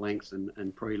 rubber length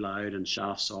and preload and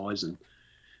shaft size, and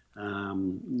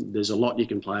there's a lot you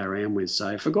can play around with.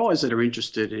 So for guys that are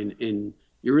interested in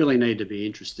you really need to be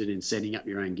interested in setting up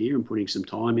your own gear and putting some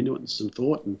time into it and some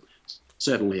thought, and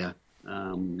certainly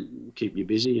keep you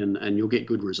busy, and you'll get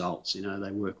good results.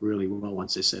 They work really well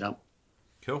once they're set up.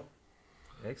 Cool.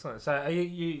 Excellent. So are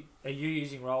you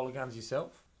using roller guns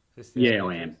yourself? Yeah,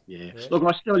 I am. Yeah. Look,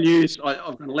 I still use. I've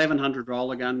got an 1100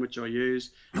 roller gun which I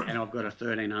use, and I've got a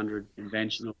 1300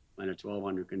 conventional and a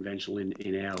 1200 conventional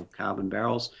in our carbon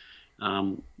barrels.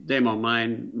 They're my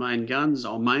main guns.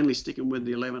 I'm mainly sticking with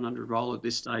the 1100 roll at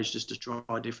this stage just to try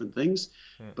different things,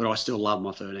 but I still love my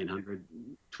 1300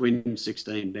 twin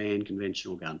 16 band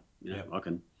conventional gun. I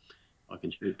can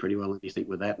shoot pretty well anything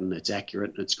with that, and it's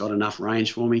accurate. It's got enough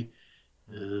range for me.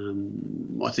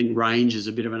 I think range is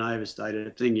a bit of an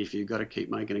overstated thing. If you've got to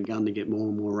keep making a gun to get more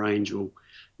and more range, well,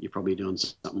 you're probably doing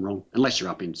something wrong. Unless you're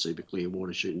up in super clear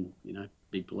water shooting,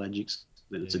 big pelagics,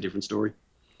 then it's a different story.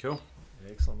 Cool.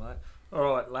 Excellent, mate.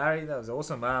 All right, Larry, that was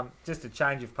awesome. Just a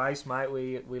change of pace, mate.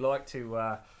 We like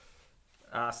to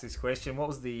ask this question. What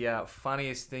was the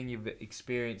funniest thing you've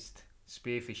experienced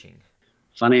spearfishing?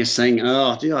 Funniest thing?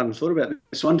 Oh, gee, I haven't thought about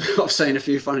this one. I've seen a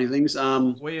few funny things.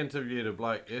 We interviewed a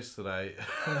bloke yesterday.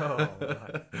 Oh,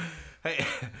 Hey,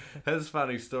 his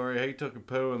funny story, he took a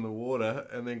poo in the water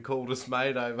and then called his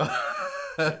mate over.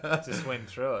 just went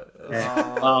through it.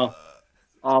 Yeah.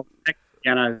 I'm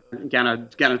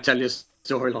gonna tell you a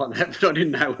story like that, but I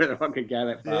didn't know whether I could go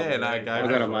that far. Yeah, no, go. I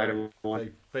got a mate of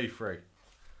mine. Be free.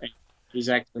 He's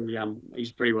actually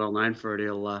he's pretty well known for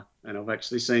it. And I've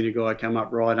actually seen a guy come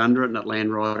up right under it and it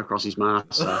land right across his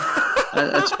mast. So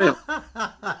it's fair.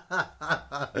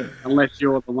 Unless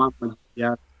you're the one with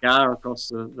the scar across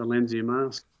the lens of your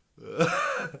mask.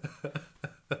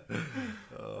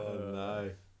 Oh no!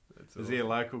 Is he a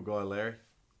local guy, Larry?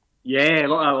 Yeah,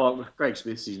 well, Greg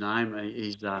Smith's his name.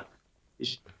 He's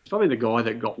probably the guy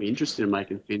that got me interested in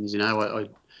making fins. He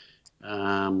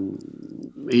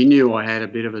knew I had a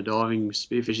bit of a diving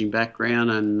spearfishing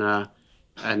background,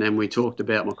 and then we talked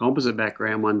about my composite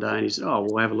background one day, and he said, "Oh,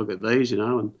 we'll have a look at these,"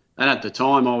 And at the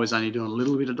time, I was only doing a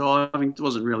little bit of diving. It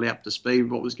wasn't really up to speed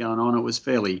with what was going on. It was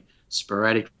fairly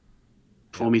sporadic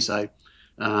for me. So,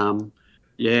 and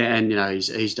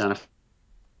he's done a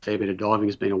fair bit of diving.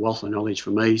 Has been a wealth of knowledge for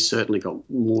me. Certainly got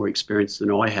more experience than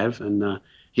I have, and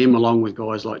him, along with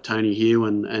guys like Tony Hugh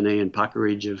and Ian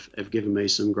Puckeridge, have given me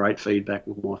some great feedback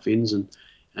with my fins.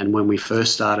 And when we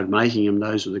first started making them,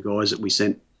 those were the guys that we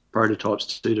sent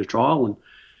prototypes to trial. And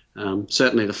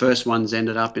certainly the first ones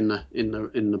ended up in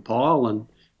the pile, and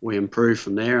we improved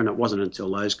from there. And it wasn't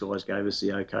until those guys gave us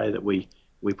the okay that we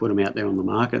put them out there on the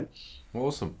market.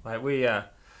 Awesome, mate.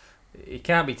 It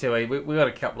can't be too easy. We got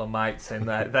a couple of mates, and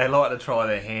they like to try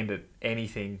their hand at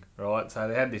anything, right? So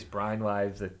they had this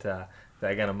brainwave that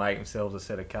they're going to make themselves a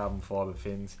set of carbon fibre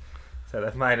fins. So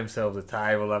they've made themselves a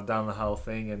table. They've done the whole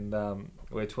thing, and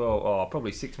we're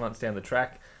probably 6 months down the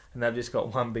track, and they've just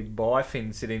got one big bi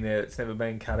fin sitting there that's never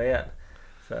been cut out.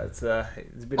 So it's a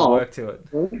bit of work to it.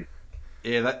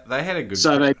 Yeah, they had a good.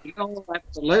 So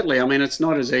absolutely. I mean, it's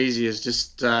not as easy as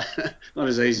just not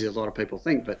as easy as a lot of people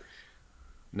think, but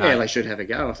yeah, they should have a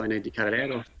go if they need to cut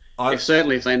it out.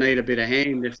 Certainly, if they need a bit of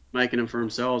hand, if making them for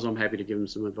themselves, I'm happy to give them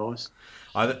some advice.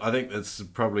 I think that's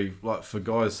probably like for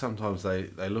guys. Sometimes they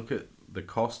look at the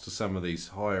cost of some of these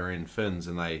higher end fins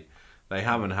and they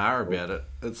hum and har about it.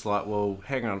 It's like, well,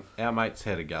 hang on, our mates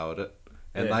had a go at it,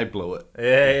 and they blew it.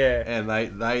 Yeah. And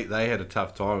they had a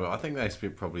tough time. I think they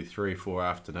spent probably 3 or 4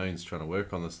 afternoons trying to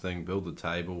work on this thing, build the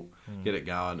table, get it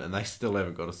going, and they still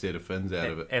haven't got a set of fins out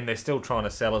of it. And they're still trying to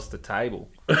sell us the table.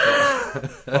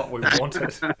 What we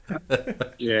wanted.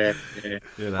 Yeah.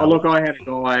 You know. Oh, look, I had a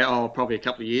guy, probably a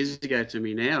couple of years ago to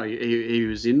me now. He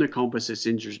was in the composites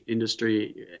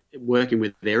industry working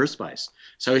with aerospace.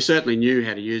 So he certainly knew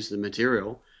how to use the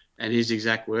material. And his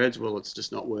exact words, well, it's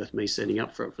just not worth me setting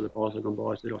up for it for the price I'm going to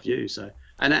buy it off you. So,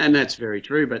 and that's very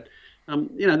true. But,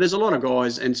 there's a lot of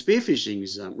guys, and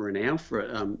spearfishing's renowned for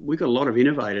it. We've got a lot of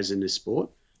innovators in this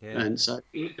sport. Yeah. And so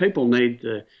people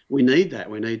we need that.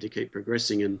 We need to keep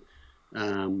progressing. And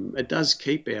it does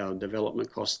keep our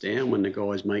development costs down when the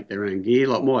guys make their own gear.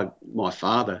 Like my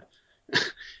father,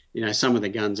 some of the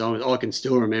guns, I can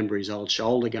still remember his old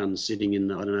shoulder guns sitting in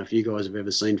I don't know if you guys have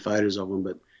ever seen photos of them,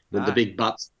 but the big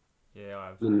butts. Yeah, I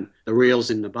have. And the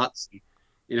reels in the butts.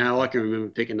 I can remember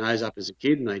picking those up as a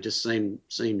kid, and they just seemed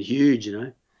huge,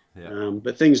 Yeah.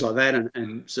 But things like that,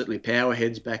 and certainly power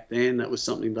heads back then, that was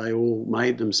something they all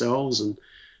made themselves and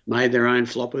made their own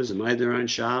floppers and made their own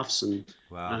shafts, and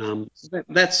wow.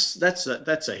 That's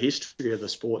a history of the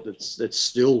sport that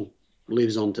still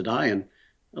lives on today. And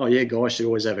guys should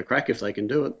always have a crack if they can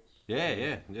do it.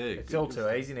 Yeah. It's all too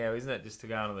easy now, isn't it? Just to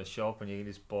go into the shop and you can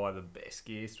just buy the best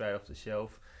gear straight off the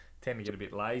shelf. Tend to get a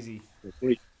bit lazy.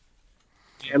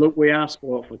 Yeah, look, we are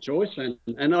spoiled for choice,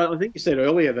 and I think you said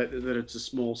earlier that it's a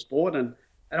small sport, and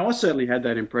I certainly had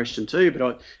that impression too.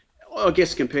 But I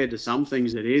guess compared to some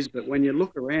things it is. But when you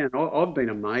look around, I've been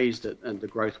amazed at the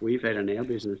growth we've had in our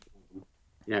business.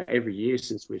 Every year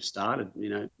since we've started,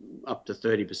 up to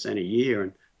 30% a year,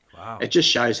 and wow. It just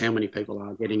shows how many people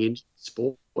are getting into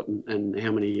sport and how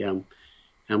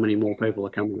many more people are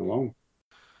coming along.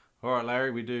 All right, Larry,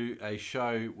 we do a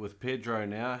show with Pedro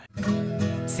now.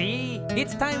 See,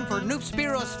 it's time for Noob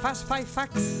Spearo's Fast 5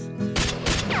 Facts.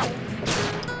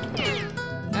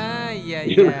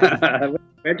 Yeah.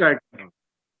 Pedro.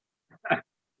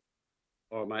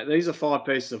 All right, mate. These are 5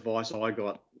 pieces of advice I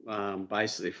got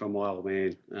basically from my old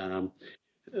man.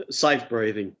 Safe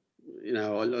breathing.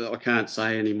 I can't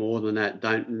say any more than that.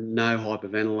 No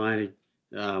hyperventilating.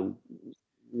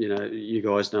 You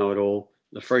guys know it all.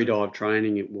 The free dive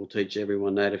training, it will teach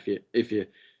everyone that. If you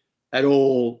at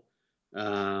all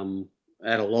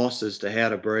at a loss as to how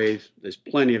to breathe, there's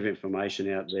plenty of information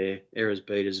out there. Errors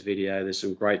Beaters video, there's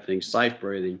some great things. Safe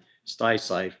breathing, stay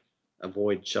safe,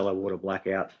 avoid shallow water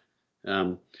blackout.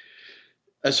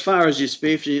 As far as your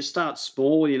spearfishing, it starts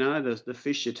small. The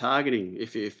fish you're targeting.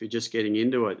 If you're just getting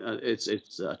into it,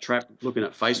 it's a trap. Looking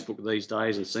at Facebook these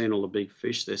days and seeing all the big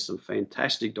fish, there's some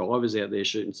fantastic divers out there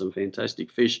shooting some fantastic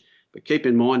fish. But keep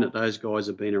in mind that those guys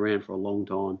have been around for a long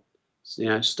time.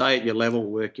 So, stay at your level,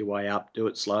 work your way up, do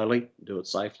it slowly, do it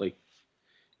safely.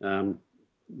 Diving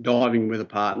with a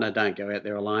partner, don't go out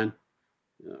there alone.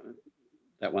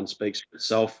 That one speaks for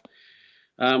itself.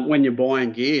 When you're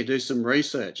buying gear, do some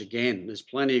research. Again, there's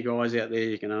plenty of guys out there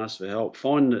you can ask for help.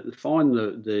 Find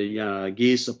the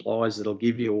gear suppliers that'll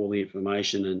give you all the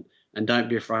information, and don't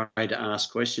be afraid to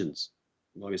ask questions.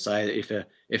 Like I say, if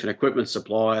an equipment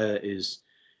supplier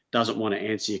doesn't want to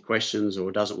answer your questions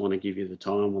or doesn't want to give you the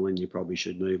time, well, then you probably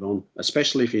should move on,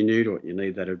 especially if you're new to it. You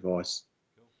need that advice.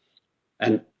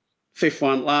 And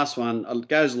last one,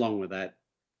 goes along with that.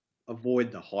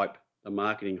 Avoid the hype, the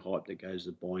marketing hype that goes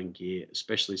to buying gear,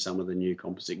 especially some of the new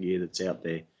composite gear that's out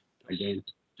there. Again,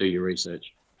 do your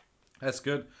research. That's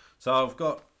good. So I've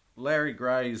got Larry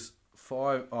Gray's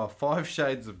 5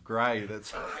 shades of grey.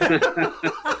 That's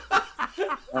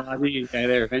I knew you'd go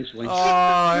there eventually. Oh,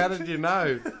 how did you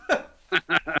know?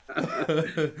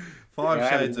 5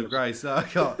 shades of grey. So I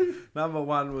got number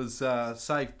 1 was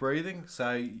safe breathing.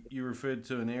 So you referred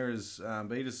to an Errors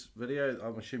Beaters video.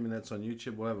 I'm assuming that's on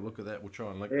YouTube. We'll have a look at that. We'll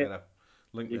try and link that up.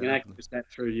 You can access that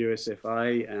through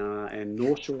USFA, and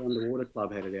North Shore Underwater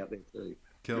Club had it out there too.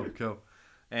 Cool.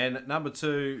 And number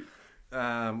 2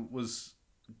 was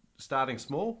starting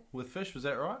small with fish. Was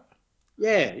that right?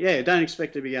 Yeah. Don't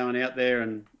expect to be going out there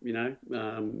and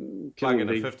plugging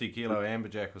a 50-kilo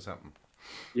amberjack or something.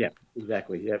 Yeah,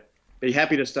 exactly. Yep. Be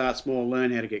happy to start small.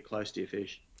 Learn how to get close to your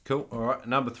fish. Cool. All right.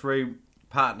 Number 3,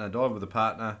 partner. Dive with a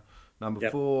partner. Number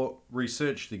 4,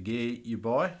 research the gear you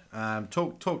buy.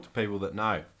 Talk to people that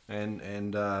know,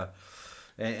 and go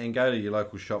to your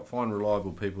local shop. Find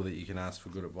reliable people that you can ask for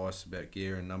good advice about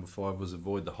gear. And number 5 was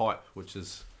avoid the hype, which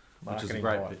is a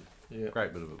great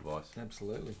bit of advice.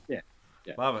 Absolutely. Yeah.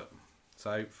 Love it.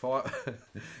 So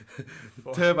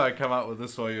Turbo come up with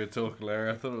this while you were talking, Larry.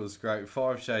 I thought it was great.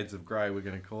 5 shades of grey, we're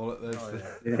going to call it.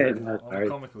 Yeah, I'm a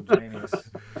comical genius.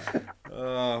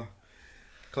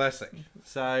 Classic.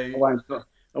 So I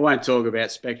won't talk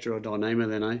about Spectra or Dyneema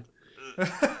then, eh?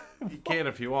 you can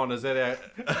if you want. Is that our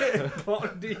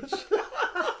Bondage.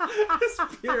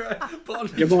 Spearo.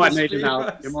 Bondage. You might need for to know.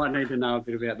 Spearos. You might need to know a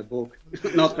bit about the book.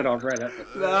 Not that I've read it.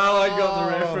 No, I got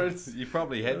the reference. You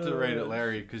probably had to read it,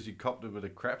 Larry, because you copped a bit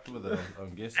of crap with it,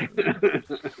 I'm guessing.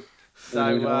 So,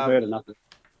 I've heard enough.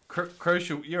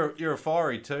 crucial. You're a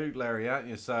fiery too, Larry, aren't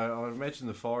you? So I would imagine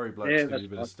the fiery blokes Yeah, give that's you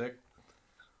a bit of stick.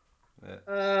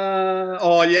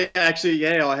 Oh yeah, actually,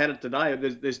 yeah, I had it today.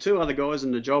 There's two other guys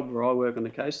in the job where I work on the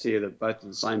coast here that both have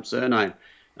the same surname.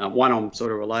 One I'm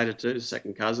sort of related to,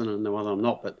 second cousin, and the other I'm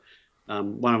not. But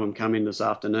one of them come in this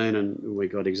afternoon, and we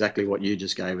got exactly what you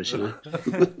just gave us. You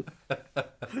know,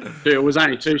 it was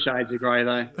only 2 shades of grey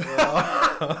though.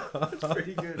 That's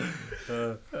pretty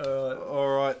good.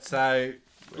 All right, so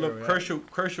look,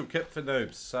 crucial kit for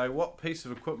noobs. So, what piece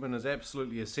of equipment is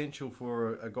absolutely essential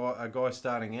for a guy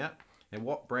starting out, and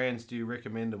what brands do you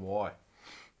recommend and why?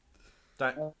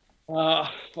 Don't. Well,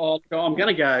 I'm going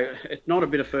to go. It's not a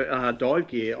bit of dive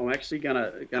gear. I'm actually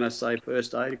going to say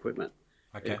first aid equipment.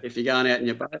 Okay. If you're going out in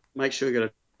your boat, make sure you got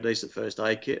a decent first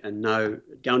aid kit, and go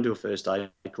and do a first aid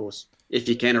course. If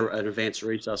you can, an advanced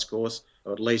resus course,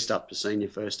 or at least up to senior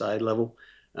first aid level.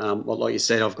 Well, like you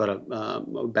said, I've got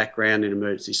a background in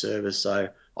emergency service, so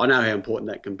I know how important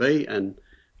that can be. And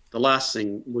the last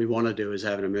thing we want to do is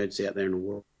have an emergency out there in the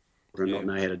water and not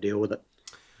know how to deal with it.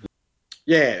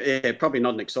 Yeah, probably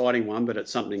not an exciting one, but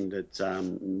it's something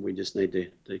that we just need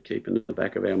to keep in the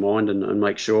back of our mind and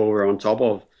make sure we're on top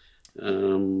of,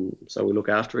 so we look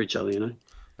after each other, you know.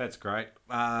 That's great.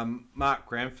 Mark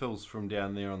Granfield's from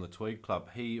down there on the Tweed Club.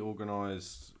 He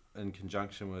organised, in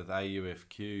conjunction with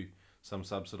AUFQ, some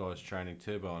subsidised training.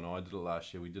 Turbo and I did it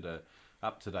last year. We did a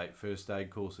up-to-date first aid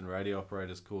course and radio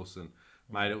operators course, and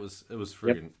mate, it was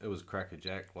friggin' it was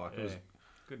crackerjack. Like it was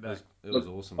good day. It was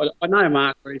awesome. I know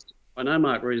Mark. I know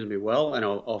Mark reasonably well, and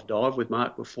I've dived with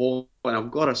Mark before, and I've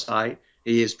got to say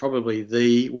he is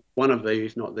probably one of the,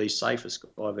 if not the safest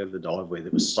guy I've ever dived with.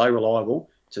 It was so reliable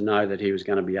to know that he was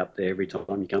going to be up there every time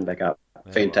you come back up.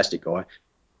 Yeah, Fantastic guy,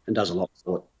 and does a lot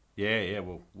for it. Yeah.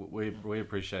 Well, we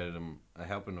appreciated him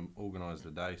helping him organise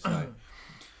the day. So,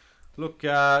 look,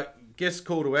 guest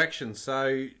call to action.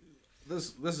 So,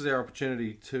 this is our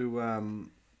opportunity to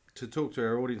talk to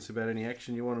our audience about any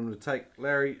action you want them to take.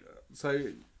 Larry,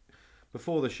 so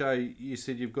before the show, you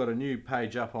said you've got a new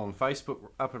page up on Facebook,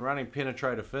 up and running,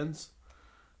 Penetrator Fins.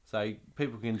 So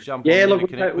people can jump on there to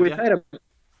connect with you.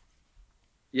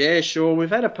 Yeah, sure. We've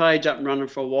had a page up and running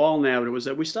for a while now,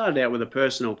 but we started out with a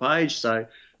personal page. So,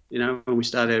 you know, when we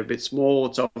started out a bit small,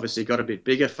 it's obviously got a bit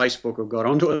bigger. Facebook have got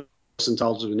onto us and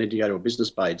told us we need to go to a business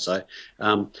page. So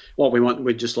what we want,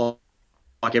 we'd just like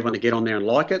everyone to get on there and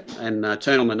like it and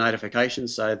turn on the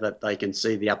notifications so that they can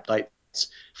see the updates.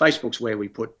 Facebook's where we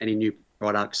put any new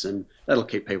products, and that'll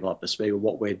keep people up to speed with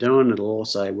what we're doing. It'll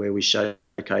also where we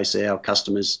showcase our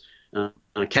customers'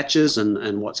 catches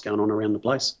and what's going on around the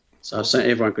place. So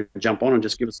everyone could jump on and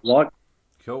just give us a like.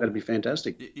 Cool. That'd be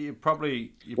fantastic.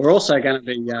 We're also going to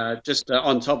be just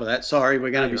on top of that. Sorry,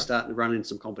 we're going to be starting to run in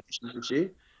some competitions this year.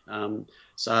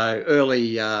 So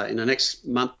early in the next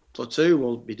month or two,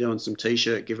 we'll be doing some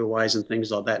T-shirt giveaways and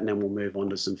things like that, and then we'll move on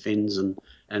to some fins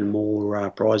and more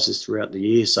prizes throughout the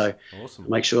year. So awesome.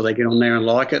 Make sure they get on there and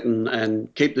like it,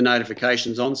 and keep the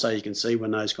notifications on so you can see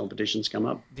when those competitions come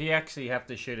up. Do you actually have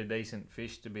to shoot a decent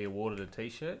fish to be awarded a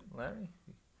T-shirt, Larry?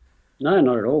 No,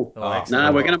 not at all.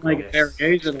 No, we're going to make it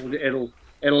very easy.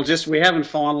 It'll just, we haven't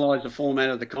finalised the format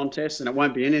of the contest, and it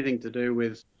won't be anything to do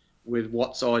with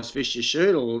what size fish you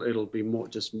shoot. It'll be more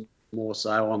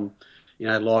so on, you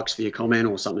know, likes for your comment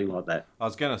or something like that. I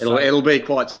was going to say it'll be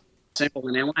quite simple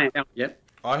in our way. Yep.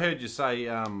 I heard you say,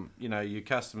 you know, your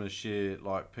customers share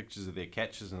like pictures of their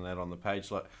catches and that on the page.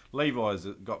 Like Levi's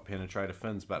got penetrator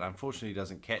fins, but unfortunately he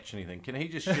doesn't catch anything. Can he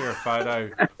just share a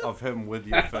photo of him with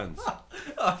your fins?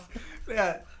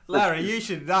 Yeah, Larry, you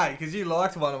should know because you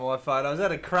liked one of my photos. I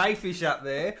had a crayfish up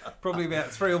there probably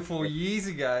about 3 or 4 years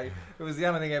ago. It was the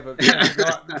only thing ever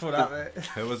got put up there.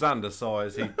 It was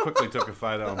undersized. He quickly took a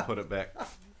photo and put it back.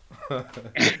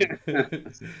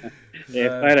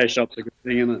 Photoshop's a good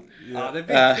thing, isn't it? Yeah. Oh, they're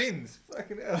big fins.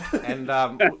 Fucking hell.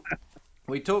 And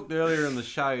we talked earlier in the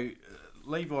show,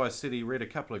 Levi said he read a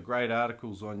couple of great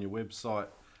articles on your website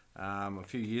a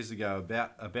few years ago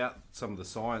about some of the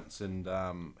science and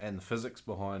the physics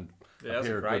behind a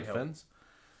pair of good fins.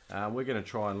 We're going to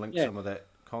try and link some of that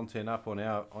content up on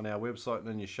our website and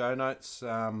in your show notes.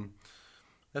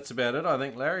 That's about it, I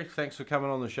think, Larry. Thanks for coming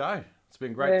on the show. It's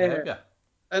been great to have you.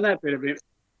 And that bit of it,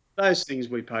 those things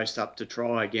we post up to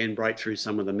try again break through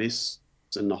some of the myths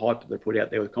and the hype that they put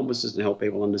out there with composites and help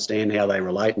people understand how they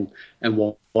relate and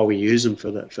why we use them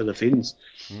for the fins.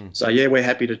 So yeah, we're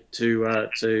happy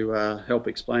to help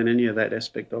explain any of that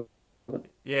aspect of it.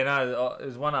 Yeah, no,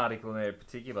 there's one article in there in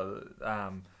particular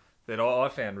that I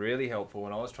found really helpful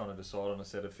when I was trying to decide on a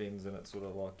set of fins, and it's sort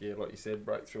of like, yeah, like you said,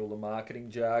 broke through all the marketing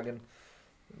jargon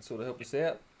and sort of help us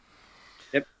out.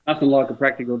 Yep, nothing like a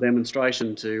practical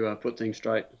demonstration to put things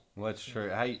straight. Well, that's true.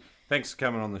 Hey, thanks for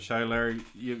coming on the show, Larry.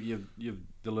 You've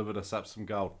delivered us up some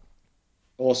gold.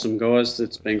 Awesome, guys.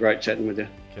 It's been great chatting with you.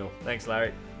 Cool. Thanks,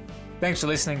 Larry. Thanks for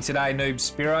listening today, Noob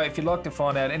Spearo. If you'd like to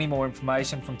find out any more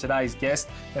information from today's guest,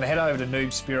 then head over to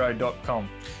noobspearo.com.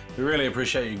 We really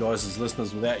appreciate you guys as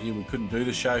listeners. Without you, we couldn't do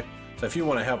the show. So if you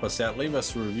want to help us out, leave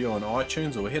us a review on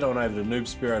iTunes or head on over to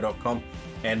noobspearo.com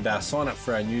and sign up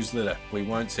for our newsletter. We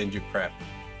won't send you crap.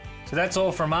 So that's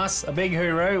all from us. A big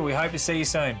hooroo. We hope to see you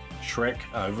soon. Shrek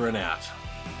over and out.